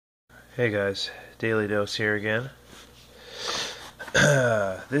Hey guys, Daily Dose here again.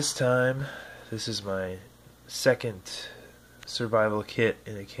 This time, this is my second survival kit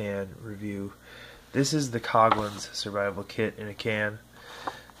in a can review. This is the Coghlans survival kit in a can.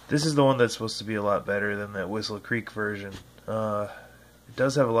 This is the one that's supposed to be a lot better than that Whistle Creek version. It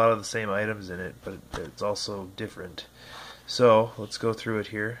does have a lot of the same items in it, but it's also different. So, let's go through it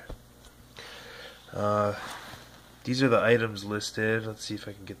here. These are the items listed. Let's see if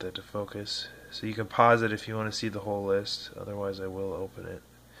I can get that to focus. So you can pause it if you want to see the whole list. Otherwise, I will open it.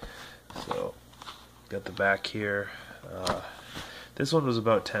 So, got the back here. This one was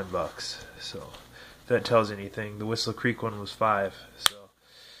about $10. So, if that tells you anything, the Whistle Creek one was $5. So,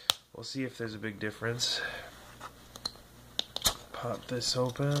 we'll see if there's a big difference. Pop this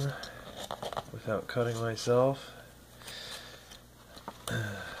open without cutting myself.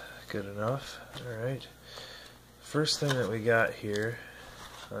 Good enough. Alright. First thing that we got here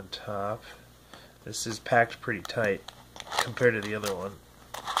on top, this is packed pretty tight compared to the other one.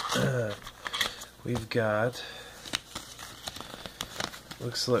 We've got,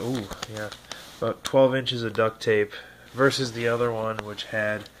 looks like, ooh, yeah, about 12 inches of duct tape versus the other one, which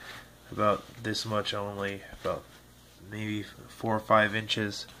had about this much only, about maybe 4 or 5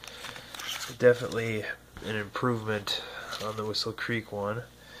 inches. Definitely an improvement on the Whistle Creek one.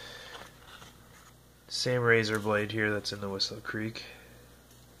 Same razor blade here that's in the Whistle Creek.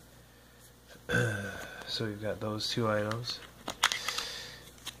 So we've got those two items.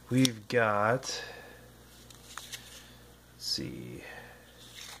 We've got, let's see,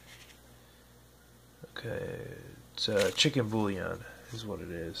 okay, it's chicken bouillon is what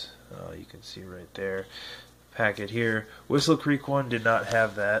it is. You can see right there. Packet here. Whistle Creek one did not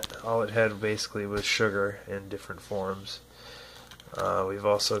have that. All it had basically was sugar in different forms. We've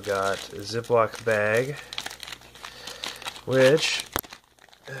also got a Ziploc bag, which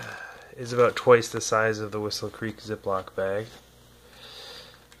is about twice the size of the Whistle Creek Ziploc bag.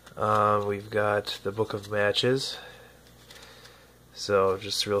 We've got the book of matches, so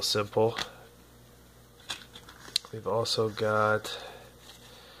just real simple. We've also got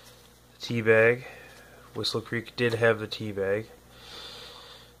the tea bag. Whistle Creek did have the tea bag.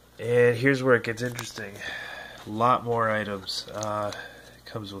 And here's where it gets interesting. A lot more items. It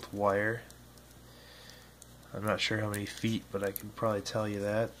comes with wire. I'm not sure how many feet, but I can probably tell you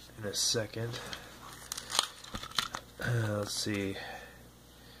that in a second. Let's see.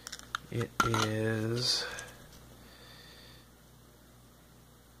 It is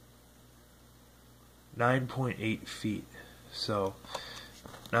 9.8 feet. So,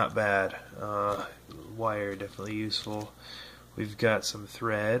 not bad. Wire definitely useful. We've got some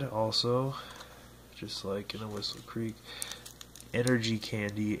thread also, just like in the Whistle Creek. Energy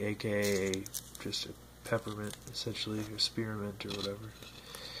candy, aka just a peppermint, essentially, or spearmint, or whatever.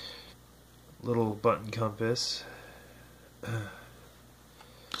 Little button compass.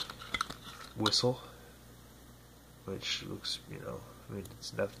 Whistle, which looks, I mean,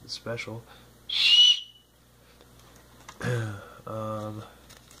 it's nothing special.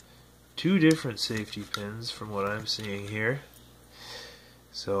 Two different safety pins from what I'm seeing here.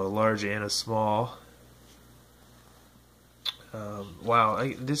 So a large and a small.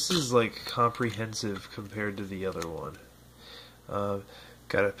 Wow, this is like comprehensive compared to the other one.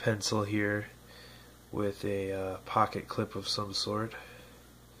 Got a pencil here with a pocket clip of some sort.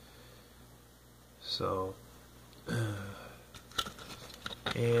 So,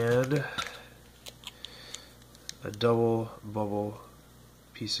 and a double bubble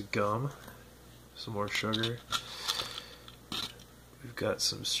piece of gum, some more sugar. We've got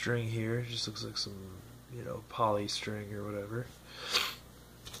some string here, just looks like some, poly string or whatever.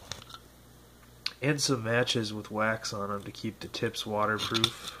 And some matches with wax on them to keep the tips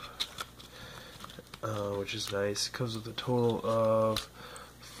waterproof, which is nice. It comes with a total of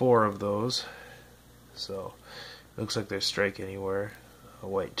 4 of those. So, looks like they're strike anywhere. A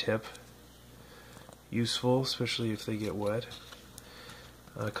white tip. Useful, especially if they get wet.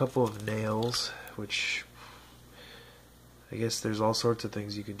 A couple of nails, which I guess there's all sorts of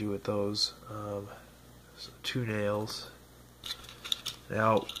things you can do with those. So 2 nails.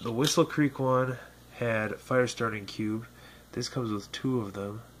 Now, the Whistle Creek one had fire starting cube. This comes with 2 of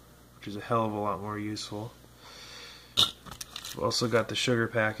them, which is a hell of a lot more useful. We've also got the sugar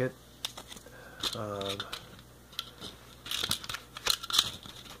packet. Got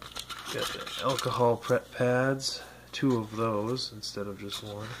the alcohol prep pads, 2 of those instead of just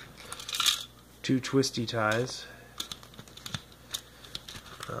 1. 2 twisty ties.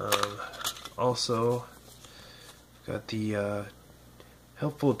 Also got the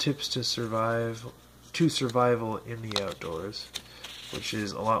helpful tips to survival in the outdoors. which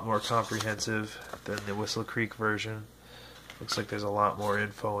is a lot more comprehensive than the Whistle Creek version. Looks like there's a lot more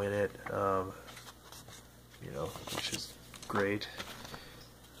info in it, which is great.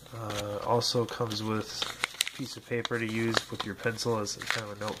 Also comes with a piece of paper to use with your pencil as kind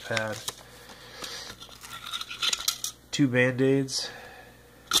of a notepad. 2 Band-Aids.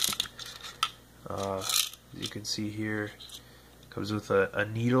 As you can see here, comes with a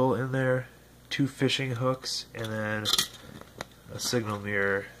needle in there, 2 fishing hooks, and then a signal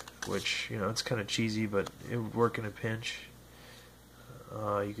mirror, which, it's kind of cheesy, but it would work in a pinch.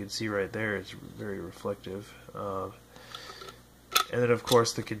 You can see right there, it's very reflective. And then, of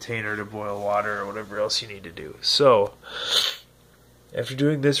course, the container to boil water or whatever else you need to do. So, after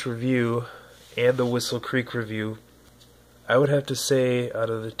doing this review and the Whistle Creek review, I would have to say, out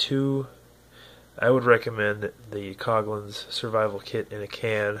of the two, I would recommend the Coghlans Survival Kit in a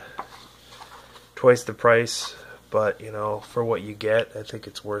can. Twice the price, but, for what you get, I think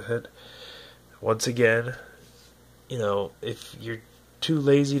it's worth it. Once again, if you're too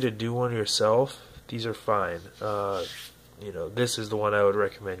lazy to do one yourself, these are fine. This is the one I would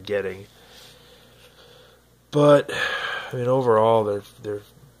recommend getting. But, overall, they're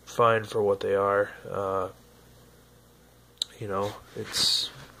fine for what they are.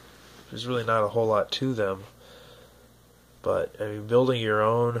 There's really not a whole lot to them. But, building your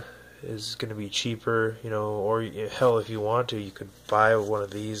own is going to be cheaper, or hell, if you want to, you could buy one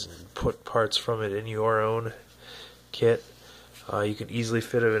of these and put parts from it in your own kit. You can easily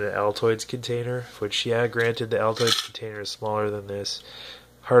fit it in an Altoids container, which, granted, the Altoids container is smaller than this.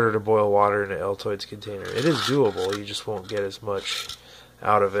 Harder to boil water in an Altoids container. It is doable, you just won't get as much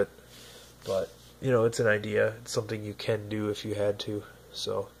out of it. But, it's an idea. It's something you can do if you had to.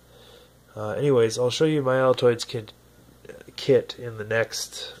 So, anyways, I'll show you my Altoids kit in the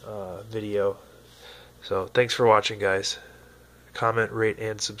next video. So, thanks for watching, guys. Comment, rate,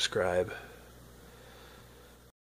 and subscribe.